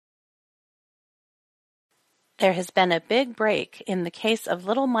There has been a big break in the case of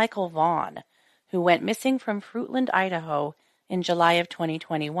little Michael Vaughan, who went missing from Fruitland, Idaho in July of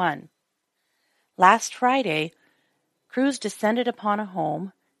 2021. Last Friday, crews descended upon a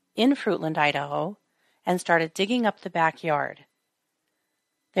home in Fruitland, Idaho, and started digging up the backyard.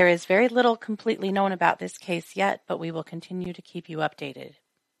 There is very little completely known about this case yet, but we will continue to keep you updated.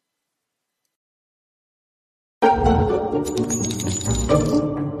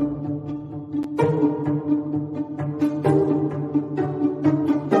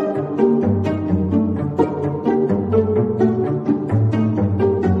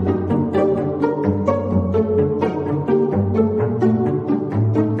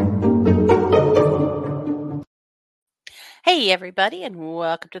 Hey everybody, and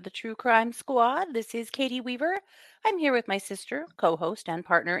welcome to the True Crime Squad. This is Katie Weaver. I'm here with my sister, co-host, and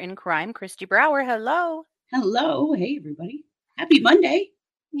partner in crime, Christy Brower. Hello. Hello. Hey, everybody. Happy Monday.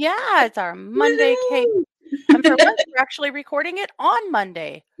 Yeah, it's our Monday case. And for once, we're actually recording it on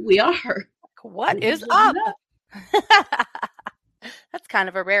Monday. We are. What is up? That's kind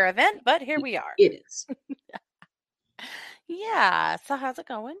of a rare event, but here we are. It is. Yeah. So how's it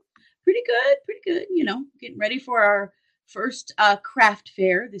going? Pretty good. You know, getting ready for our first craft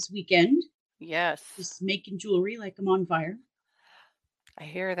fair this weekend. Yes. Just making jewelry like I'm on fire. I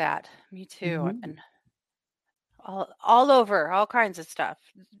hear that. Me too. I've been all over, all kinds of stuff.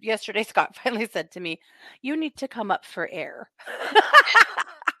 Yesterday, Scott finally said to me, "You need to come up for air."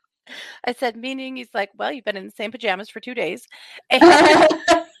 I said, meaning? He's like, "Well, you've been in the same pajamas for 2 days." He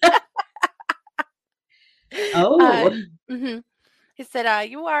said,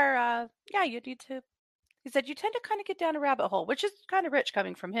 "You are, you need to." He said, "You tend to kind of get down a rabbit hole," which is kind of rich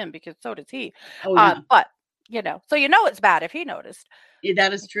coming from him because so does he. Oh, yeah. But so it's bad if he noticed. Yeah,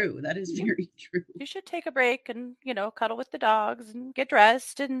 that is true. That is very true. You should take a break and cuddle with the dogs and get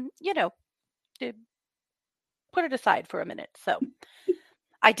dressed and put it aside for a minute. So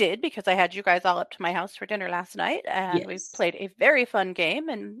I did, because I had you guys all up to my house for dinner last night, and we played a very fun game,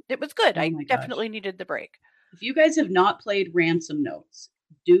 and it was good. I definitely needed the break. If you guys have not played Ransom Notes,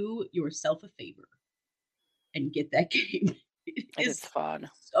 do yourself a favor and get that game. It is fun.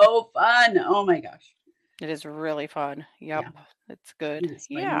 So fun. Oh my gosh. It is really fun. Yep. Yeah. It's good. It's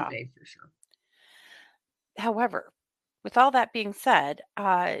my new day for sure. However, with all that being said,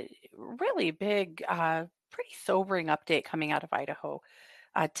 really big, pretty sobering update coming out of Idaho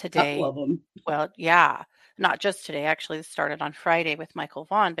today. Couple of them. Well, yeah, not just today. Actually, this started on Friday with Michael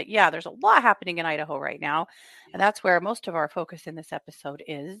Vaughan. But yeah, there's a lot happening in Idaho right now. And that's where most of our focus in this episode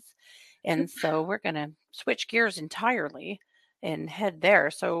is. And so we're going to switch gears entirely and head there.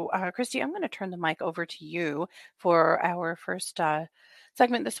 So, Christy, I'm going to turn the mic over to you for our first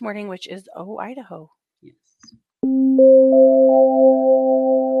segment this morning, which is Oh, Idaho. Yes.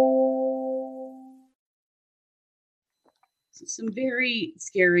 Some very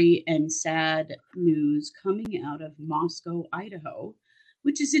scary and sad news coming out of Moscow, Idaho,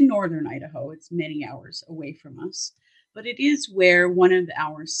 which is in northern Idaho. It's many hours away from us, but it is where one of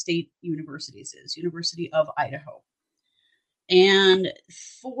our state universities is, University of Idaho. And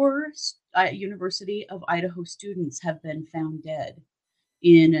 4 University of Idaho students have been found dead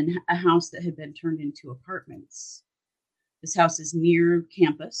in a house that had been turned into apartments. This house is near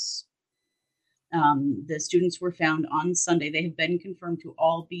campus. The students were found on Sunday. They have been confirmed to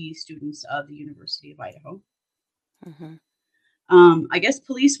all be students of the University of Idaho. Mm-hmm. I guess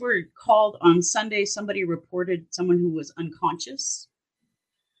police were called on Sunday. Somebody reported someone who was unconscious.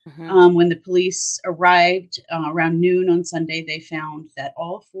 Mm-hmm. When the police arrived around noon on Sunday, they found that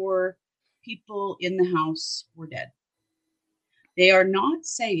all 4 people in the house were dead. They are not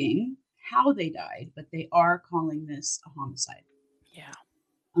saying how they died, but they are calling this a homicide. Yeah.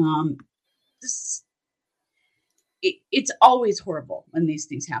 It's always horrible when these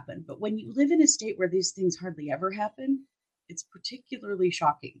things happen, but when you live in a state where these things hardly ever happen, it's particularly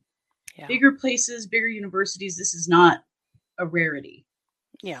shocking. Yeah. Bigger places, bigger universities, this is not a rarity.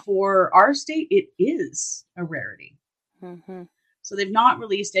 Yeah. For our state, it is a rarity. Mm-hmm. So they've not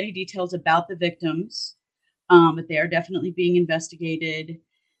released any details about the victims, but they are definitely being investigated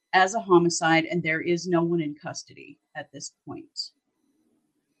as a homicide, and there is no one in custody at this point.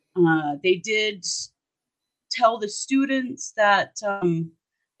 They did tell the students that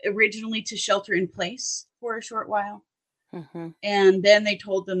originally to shelter in place for a short while. Mm-hmm. And then they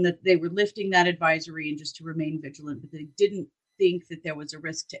told them that they were lifting that advisory and just to remain vigilant, but they didn't think that there was a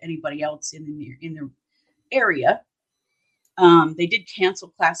risk to anybody else in the area. They did cancel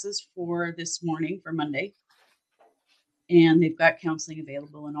classes for this morning, for Monday. And they've got counseling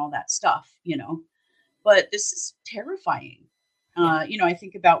available and all that stuff, But this is terrifying. I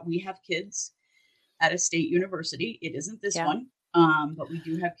think about, we have kids. at a state university. It isn't this Yeah. one, but we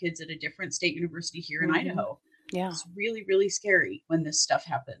do have kids at a different state university here in Hmm. Idaho. Yeah. It's really, really scary when this stuff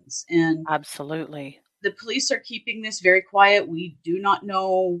happens. And Absolutely. the police are keeping this very quiet. We do not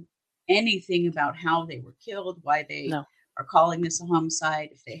know anything about how they were killed, why they No. are calling this a homicide,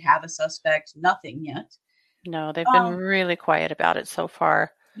 if they have a suspect, nothing yet. No, they've been Um, really quiet about it so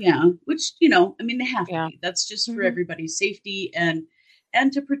far. yeah, which, I mean, they have to Yeah. be. That's just for Hmm. everybody's safety and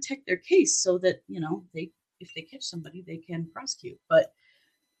to protect their case so that, they if they catch somebody, they can prosecute. But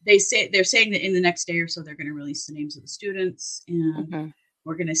they're saying that in the next day or so they're going to release the names of the students, and Hmm.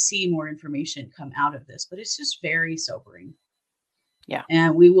 we're going to see more information come out of this. But it's just very sobering. Yeah.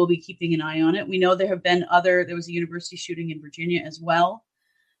 And we will be keeping an eye on it. We know there was a university shooting in Virginia as well,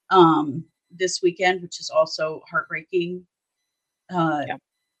 this weekend, which is also heartbreaking. Uh, Yeah.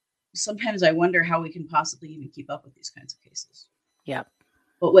 Sometimes I wonder how we can possibly even keep up with these kinds of cases. Yeah.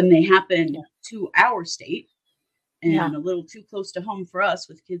 But when they Yeah. happen to our state Yeah. and a little too close to home for us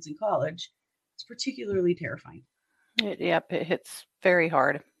with kids in college, it's particularly terrifying. Yep. It hits very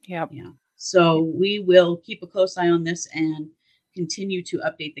hard. Yep. Yeah. So we will keep a close eye on this and continue to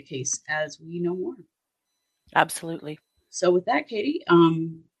update the case as we know more. Absolutely. So with that, Katie,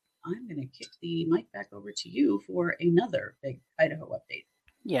 I'm going to kick the mic back over to you for another big Idaho update.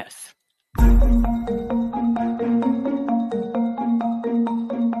 Yes.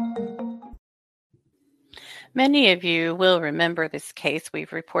 Many of you will remember this case.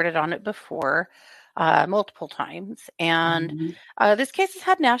 We've reported on it before multiple times. And Mhm. this case has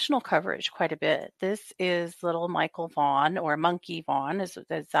had national coverage quite a bit. This is little Michael Vaughan, or Monkey Vaughan, as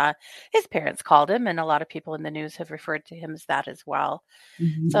his parents called him. And a lot of people in the news have referred to him as that as well.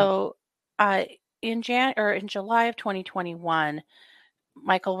 Mhm. So uh, in July of 2021,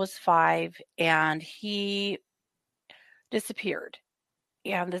 Michael was 5 and he disappeared.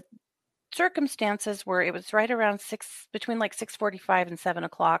 And the circumstances were it was right around between like 6:45 and 7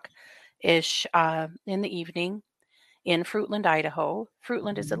 o'clock ish in the evening in Fruitland, Idaho.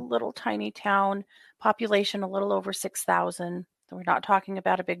 Fruitland is a Mhm. little tiny town, population a little over 6,000. So we're not talking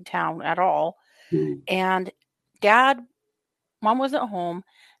about a big town at all. No. And mom wasn't home.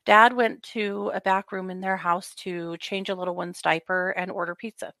 Dad went to a back room in their house to change a little one's diaper and order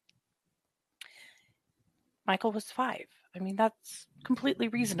pizza. Michael was 5. I mean, that's completely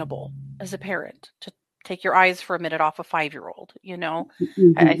reasonable as a parent to take your eyes for a minute off a 5-year-old, you know? I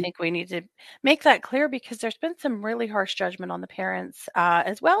Mhm. think we need to make that clear because there's been some really harsh judgment on the parents,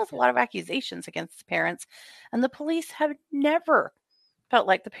 as well as a lot of accusations against the parents. And the police have never felt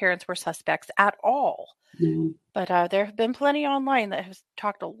like the parents were suspects at all. No. But there have been plenty online that have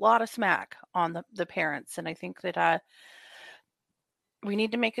talked a lot of smack on the parents. And I think that we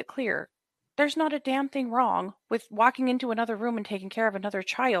need to make it clear there's not a damn thing wrong with walking into another room and taking care of another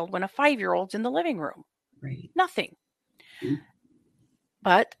child when a 5-year-old's in the living room. Right. Nothing. Yeah.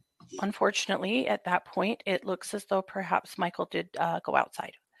 But unfortunately, at that point, it looks as though perhaps Michael did go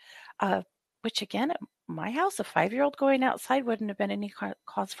outside. Uh, which again, at my house, a 5-year-old going outside wouldn't have been any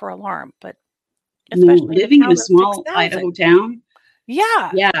cause for alarm, but No, especially in a living in a town of small 6,000. Idaho town,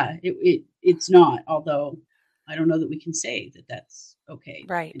 Yeah, yeah, it's not. Although I don't know that we can say that that's okay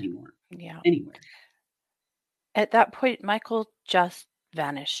right. anymore Yeah. anywhere. At that point, Michael just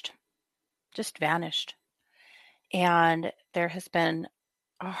vanished. Just vanished. And there has been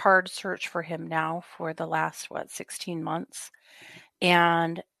a hard search for him now for the last, 16 months,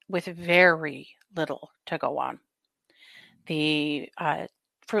 and with very little to go on. The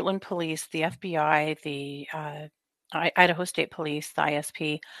Fruitland Police, the FBI, the Idaho State Police, the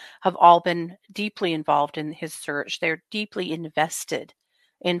ISP, have all been deeply involved in his search. They're deeply invested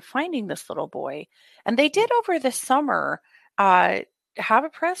in finding this little boy. And they did over the summer uh, have a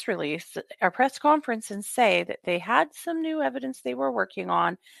press release, a press conference, and say that they had some new evidence they were working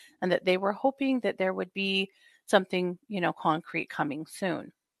on and that they were hoping that there would be something, concrete coming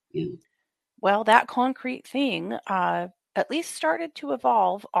soon. Yeah. Well, that concrete thing at least started to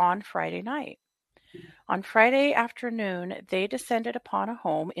evolve on Friday night. On Friday afternoon, they descended upon a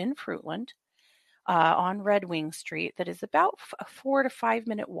home in Fruitland on Red Wing Street that is about a 4 to 5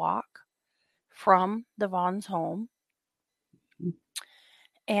 minute walk from the Vaughn's home.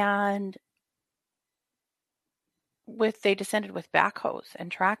 And they descended with backhoes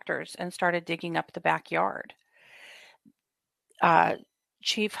and tractors and started digging up the backyard. Uh,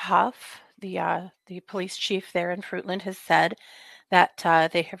 Chief Huff, the police chief there in Fruitland, has said that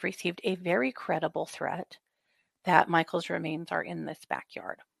they have received a very credible threat that Michael's remains are in this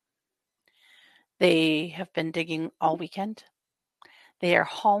backyard. They have been digging all weekend. They are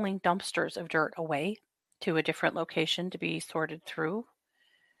hauling dumpsters of dirt away to a different location to be sorted through.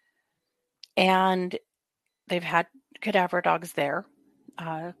 And they've had cadaver dogs there.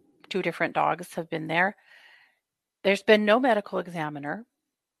 Uh, 2 different dogs have been there. There's been no medical examiner,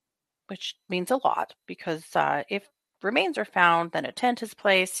 which means a lot because if remains are found, then a tent is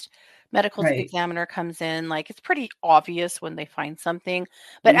placed. Medical Right. examiner comes in. Like it's pretty obvious when they find something.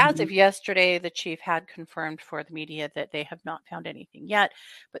 But as Mhm. of yesterday, the chief had confirmed for the media that they have not found anything yet,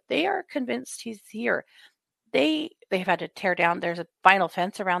 but they are convinced he's here. They've had to tear down. There's a vinyl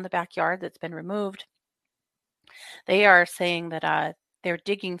fence around the backyard that's been removed. They are saying that they're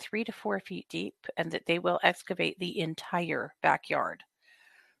digging 3 to 4 feet deep and that they will excavate the entire backyard.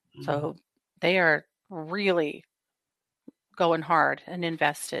 So they are really going hard and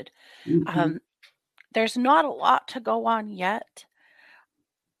invested. Mhm. Um, there's not a lot to go on yet.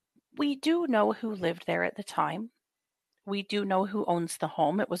 We do know who lived there at the time. We do know who owns the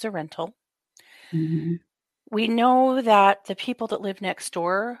home. It was a rental. Mhm. We know that the people that live next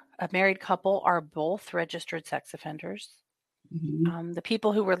door, a married couple, are both registered sex offenders. Mhm. The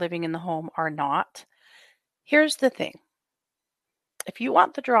people who were living in the home are not. Here's the thing. If you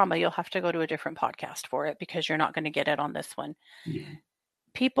want the drama, you'll have to go to a different podcast for it because you're not going to get it on this one. Yeah.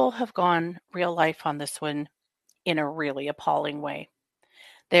 People have gone real life on this one in a really appalling way.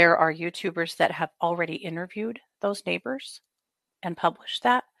 There are YouTubers that have already interviewed those neighbors and published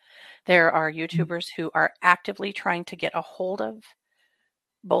that. There are YouTubers who are actively trying to get a hold of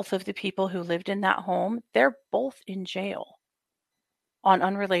both of the people who lived in that home. They're both in jail on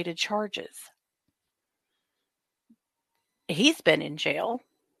unrelated charges. He's been in jail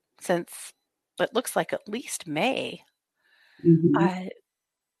since it looks like at least May. Mhm. Uh,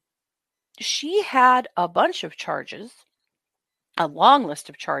 she had a bunch of charges, a long list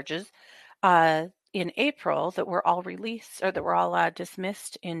of charges, in April that were all released or that were all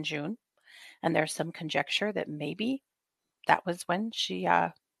dismissed in June. And there's some conjecture that maybe that was when she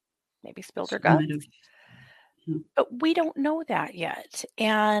maybe spilled her She might have. guts. Yeah. But we don't know that yet.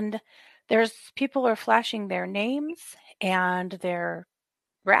 And there's people are flashing their names and their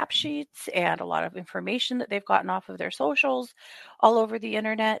rap sheets and a lot of information that they've gotten off of their socials all over the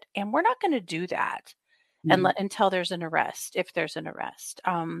internet. And we're not going to do that No. until there's an arrest, if there's an arrest.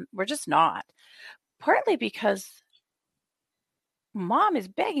 We're just not. Partly because mom is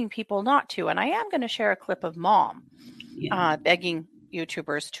begging people not to. And I am going to share a clip of mom Yeah. begging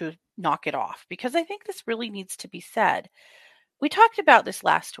YouTubers to knock it off because I think this really needs to be said. We talked about this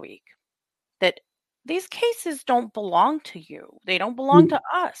last week that these cases don't belong to you. They don't belong No. to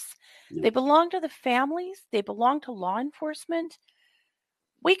us. No. They belong to the families. They belong to law enforcement.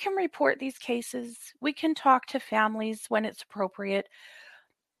 We can report these cases. We can talk to families when it's appropriate.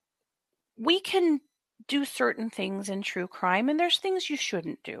 We can do certain things in true crime, and there's things you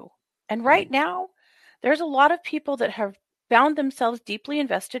shouldn't do. And right Right. now, there's a lot of people that have found themselves deeply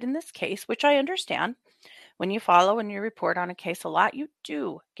invested in this case, which I understand. When you follow and you report on a case a lot, you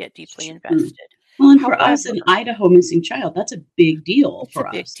do get deeply Sure. invested. Well, and for us, an However, Idaho missing child, that's a big deal it's a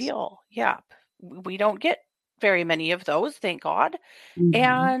for big us. deal. Yeah. We don't get very many of those, thank God. Mhm.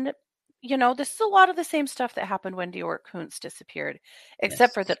 And, this is a lot of the same stuff that happened when Dior Kuntz disappeared,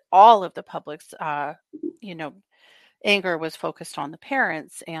 except for Yes. that all of the public's, you know, anger was focused on the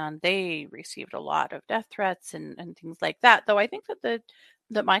parents and they received a lot of death threats and things like that. Though I think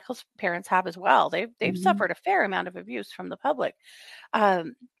that Michael's parents have as well. They've Mhm. suffered a fair amount of abuse from the public.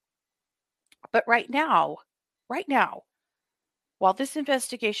 Um, but right now, while this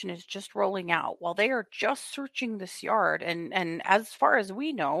investigation is just rolling out, while they are just searching this yard and as far as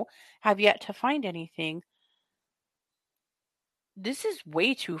we know, have yet to find anything, this is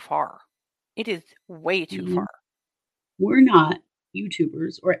way too far. It is way too Yeah. far. We're not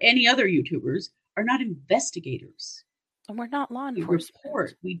YouTubers or any other YouTubers are not investigators. And we're not law We enforcement.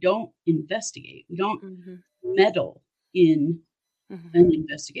 report, we don't investigate. We don't Mhm. meddle in Mhm. an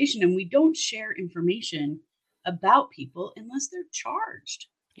investigation, and we don't share information about people unless they're charged,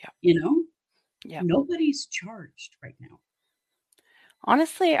 Yeah. you know? Yeah. Nobody's charged right now,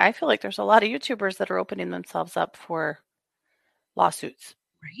 Honestly, I feel like there's a lot of YouTubers that are opening themselves up for lawsuits.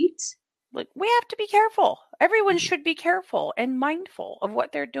 right? Like, we have to be careful. Everyone Right. should be careful and mindful of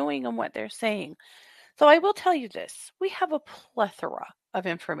what they're doing and what they're saying. So I will tell you this, we have a plethora of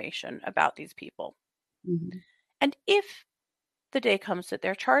information about these people. Mhm. And if the day comes that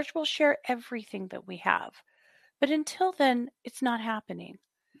they're charged, we'll share everything that we have. But until then, it's not happening.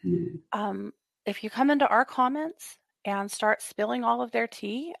 No. Um, if you come into our comments and start spilling all of their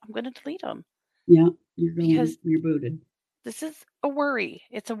tea, I'm going to delete them Yeah, because you're booted. this is a worry.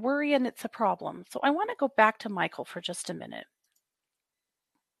 It's a worry and it's a problem. So I want to go back to Michael for just a minute.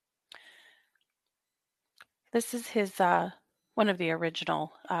 This is his one of the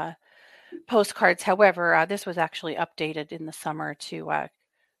original postcards. However, this was actually updated in the summer to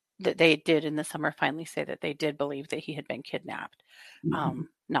that they did in the summer finally say that they did believe that he had been kidnapped,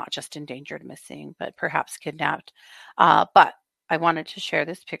 not just endangered, missing, but perhaps kidnapped. But I wanted to share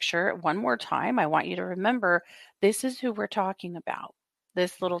this picture one more time. I want you to remember this is who we're talking about.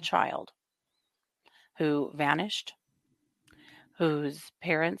 This little child who vanished, whose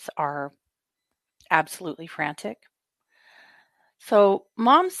parents are absolutely frantic. So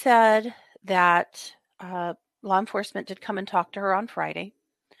mom said that law enforcement did come and talk to her on Friday,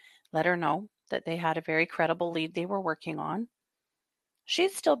 let her know that they had a very credible lead they were working on.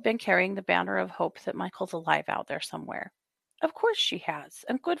 She's still been carrying the banner of hope that Michael's alive out there somewhere. Of course she has,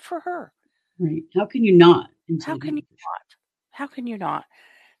 and good for her. Right. How can you not? How can you not? How can you not?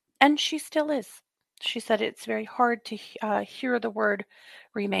 And she still is. She said it's very hard to hear the word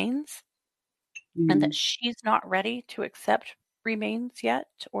remains, and that she's not ready to accept remains yet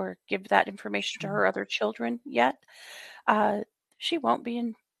or give that information to her other children yet. She won't be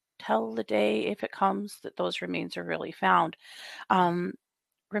until the day, if it comes, that those remains are really found.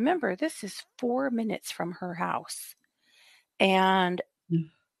 Remember, this is 4 minutes from her house, and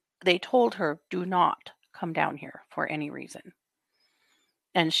they told her, do not come down here for any reason.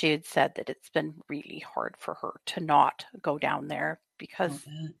 And she had said that it's been really hard for her to not go down there because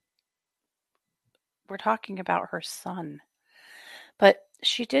we're talking about her son. But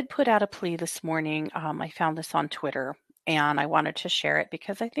she did put out a plea this morning. I found this on Twitter, and I wanted to share it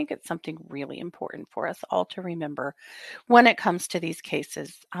because I think it's something really important for us all to remember when it comes to these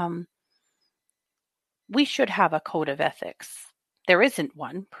cases. We should have a code of ethics. There isn't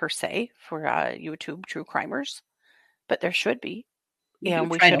one per se for YouTube true crimers, but there should be.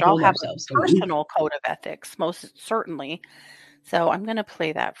 And we should all have a personal code of ethics, most certainly. So I'm going to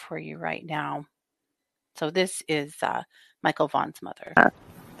play that for you right now. So this is Michael Vaughan's mother.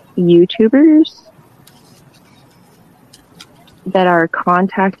 YouTubers that are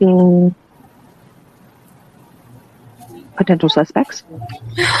contacting potential suspects.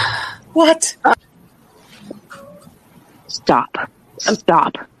 What? Stop.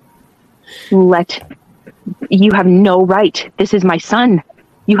 You have no right. This is my son.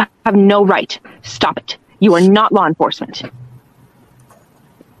 You have no right. Stop it. You are not law enforcement.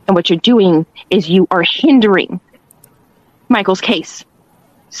 And what you're doing is you are hindering Michael's case.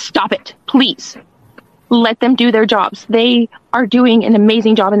 Stop it, please. Let them do their jobs. They are doing an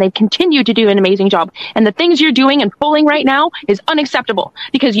amazing job, and they continue to do an amazing job. And the things you're doing and pulling right now is unacceptable,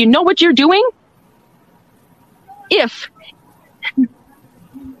 because you know what you're doing? If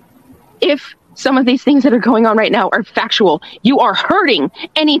some of these things that are going on right now are factual, you are hurting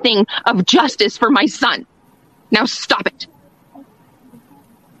anything of justice for my son. Now stop it.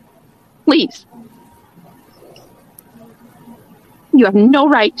 Please. You have no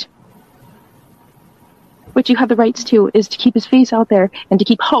right. What you have the rights to is to keep his face out there and to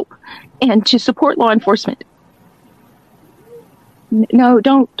keep hope and to support law enforcement. No,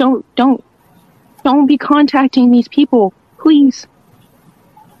 don't be contacting these people, please.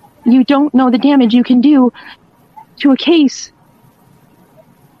 You don't know the damage you can do to a case.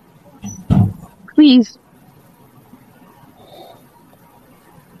 Please.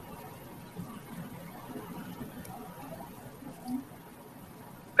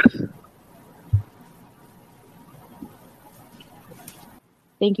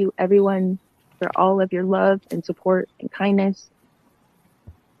 Thank you, everyone, for all of your love and support and kindness.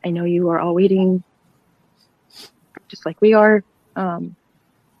 I know you are all waiting, just like we are. I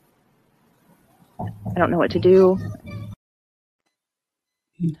don't know what to do.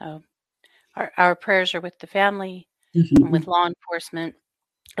 So our prayers are with the family and with law enforcement.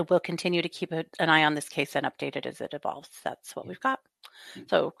 We'll continue to keep an eye on this case and update it as it evolves. That's what we've got.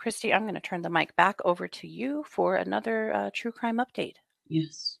 So, Christy, I'm going to turn the mic back over to you for another true crime update.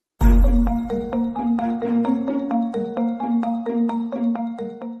 Yes.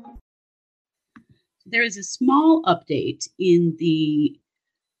 There is a small update in the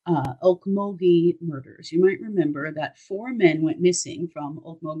Okmulgee Murders. You might remember that 4 men went missing from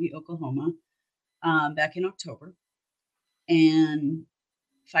Okmulgee, Oklahoma, back in October. And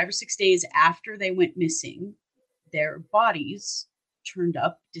 5 or 6 days after they went missing, their bodies turned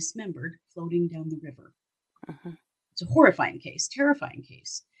up, dismembered, floating down the river. It's a horrifying case, terrifying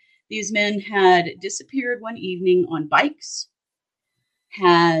case. These men had disappeared one evening on bikes,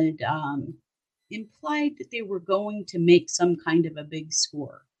 had implied that they were going to make some kind of a big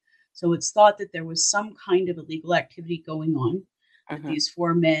score. So it's thought that there was some kind of illegal activity going on that these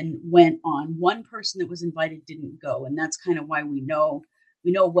 4 men went on. One person that was invited didn't go, and that's kind of why we know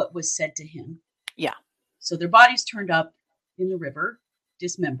what was said to him. Yeah. So their bodies turned up in the river,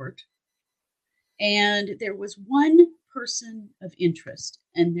 dismembered. And there was one person of interest,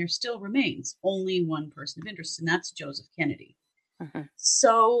 and there still remains only one person of interest, and that's Joseph Kennedy. Mm-hmm.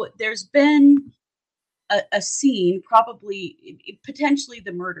 So there's been a scene, probably potentially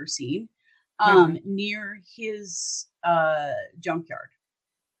the murder scene, near his junkyard.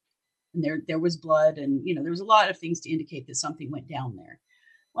 And there was blood, and there was a lot of things to indicate that something went down there.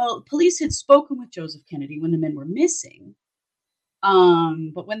 Well, police had spoken with Joseph Kennedy when the men were missing.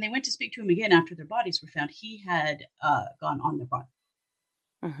 But when they went to speak to him again after their bodies were found, he had gone on the run.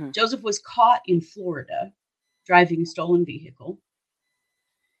 Mm-hmm. Joseph was caught in Florida driving a stolen vehicle,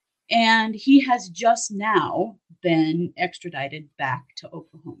 and he has just now been extradited back to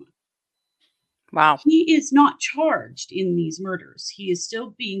Oklahoma. Wow. He is not charged in these murders. He is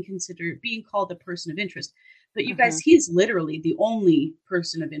still being called a person of interest. But you guys, he is literally the only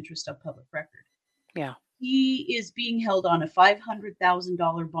person of interest of public record. Yeah. He is being held on a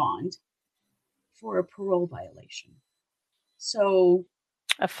 $500,000 bond for a parole violation. So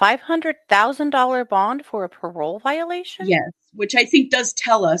a $500,000 bond for a parole violation? Yes, which I think does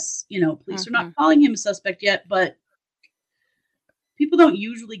tell us, police are not calling him a suspect yet, but people don't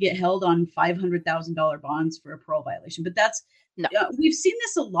usually get held on $500,000 bonds for a parole violation. But that's, no. We've seen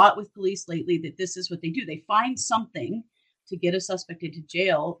this a lot with police lately, that this is what they do. They find something to get a suspect into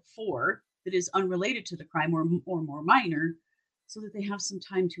jail for that is unrelated to the crime or more minor, so that they have some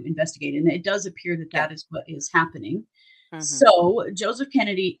time to investigate. And it does appear that that is what is happening. Mm-hmm. So Joseph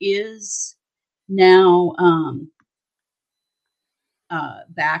Kennedy is now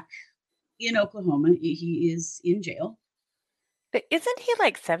back in Oklahoma. He is in jail. But isn't he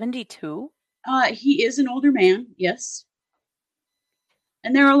like 72? He is an older man, yes.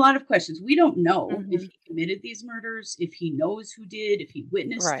 And there are a lot of questions. We don't know if he committed these murders, if he knows who did, if he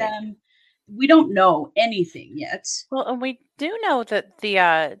witnessed them. We don't know anything yet. Well, and we do know that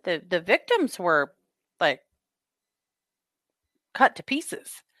the victims were like cut to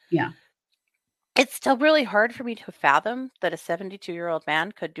pieces. Yeah. It's still really hard for me to fathom that a 72-year-old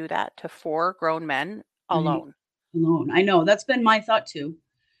man could do that to 4 grown men alone. Alone. I know. That's been my thought too.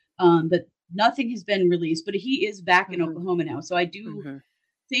 But nothing has been released, but he is back in Oklahoma now. So I do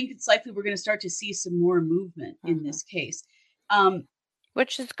think it's likely we're going to start to see some more movement in this case.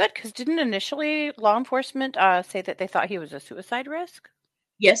 Which is good, because didn't initially law enforcement say that they thought he was a suicide risk?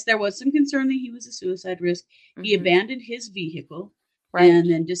 Yes, there was some concern that he was a suicide risk. He abandoned his vehicle and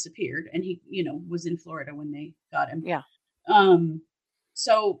then disappeared. And he, was in Florida when they got him. Yeah.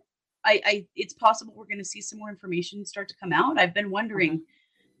 So it's possible we're going to see some more information start to come out. I've been wondering,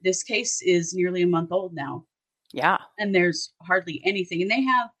 this case is nearly a month old now. Yeah. And there's hardly anything. And they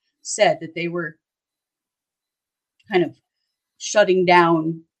have said that they were kind of shutting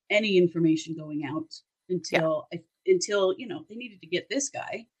down any information going out until they needed to get this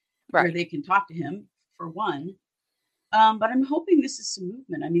guy where they can talk to him, for one. But I'm hoping this is some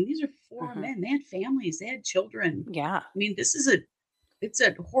movement. I mean, these are 4 men. They had families. They had children. Yeah. I mean, it's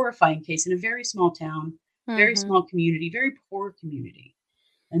a horrifying case in a very small town, very small community, very poor community.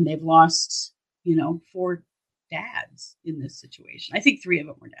 And they've lost, 4 dads in this situation. I think 3 of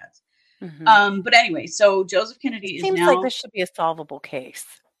them were dads. But anyway, so Joseph Kennedy is now... Seems like this should be a solvable case.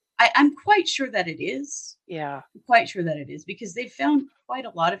 I'm quite sure that it is. Yeah. I'm quite sure that it is, because they found quite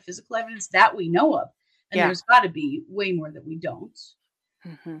a lot of physical evidence that we know of. And there's got to be way more that we don't.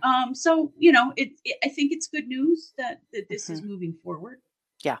 So, I think it's good news that this is moving forward.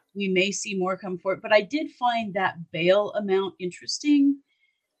 Yeah. We may see more come forward. But I did find that bail amount interesting.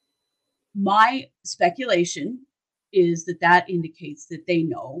 My speculation is that indicates that they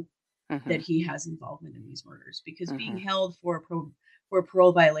know that he has involvement in these murders, because being held for a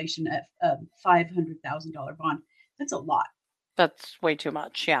parole violation at a $500,000 bond, that's a lot. That's way too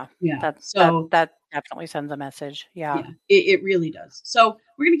much. Yeah. Yeah. That definitely sends a message. Yeah. Yeah, it really does. So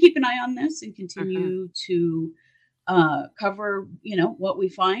we're going to keep an eye on this and continue to cover, what we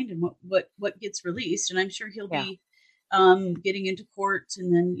find and what gets released. And I'm sure he'll be getting into court,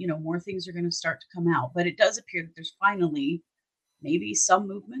 and then, more things are going to start to come out. But it does appear that there's finally maybe some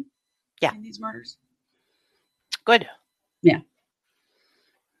movement in these murders. Good. Yeah.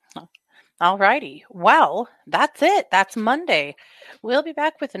 All righty. Well, that's it. That's Monday. We'll be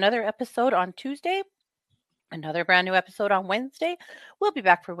back with another episode on Tuesday, another brand new episode on Wednesday. We'll be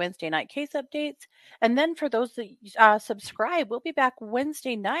back for Wednesday night case updates. And then for those that subscribe, we'll be back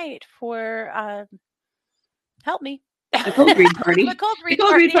Wednesday night for, help me. The cold read party. The cold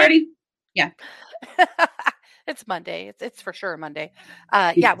read party. Yeah. It's Monday. It's for sure Monday.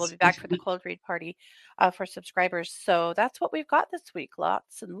 We'll be back for the cold read party for subscribers. So that's what we've got this week.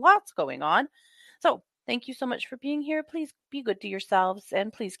 Lots and lots going on. So Thank you so much for being here. Please be good to yourselves,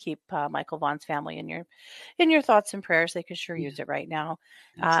 and please keep Michael Vaughan's family in your thoughts and prayers. They could sure use it right now.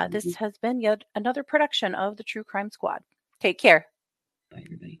 This has been yet another production of the True Crime Squad. Take care. Bye,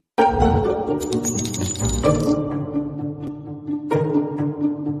 everybody.